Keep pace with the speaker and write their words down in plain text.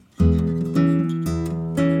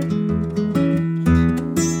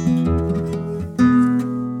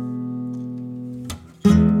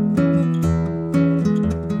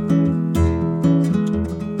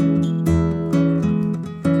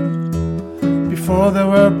Before there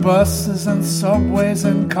were buses and subways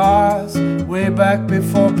and cars, way back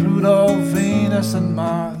before Pluto, Venus and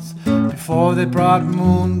Mars, before they brought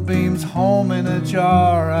moonbeams home in a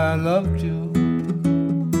jar, I loved you.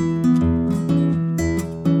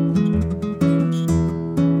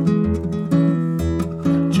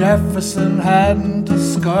 Jefferson hadn't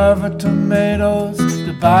discovered tomatoes,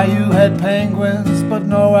 the bayou had penguins but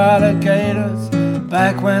no alligators.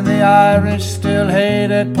 Back when the Irish still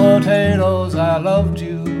hated potatoes, I loved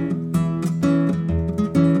you.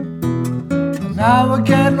 And now we're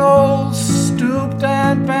getting old, stooped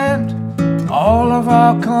and bent. All of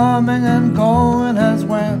our coming and going has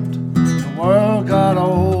went. The world got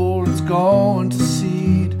old, it's going to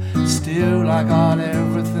seed. Still I got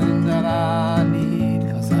everything that I need,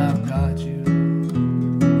 'cause I've got you.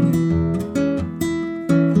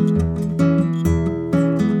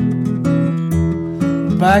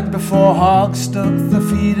 Back before hogs stuck their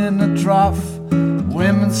feet in the trough,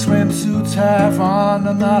 women's swimsuits half on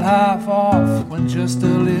and not half off, when just a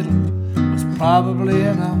little was probably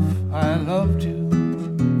enough, I loved you.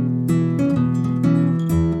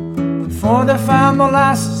 Before they found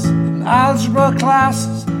molasses and algebra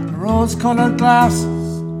classes and rose-colored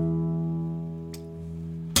glasses,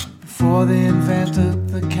 before they invented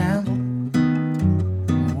the candle,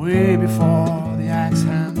 way before the axe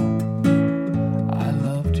handle,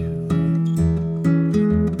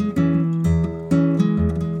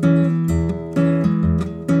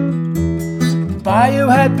 bayou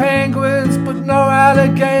had penguins but no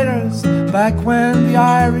alligators, back when the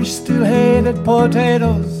Irish still hated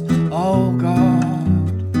potatoes. Oh God,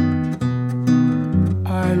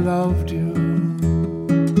 I loved you.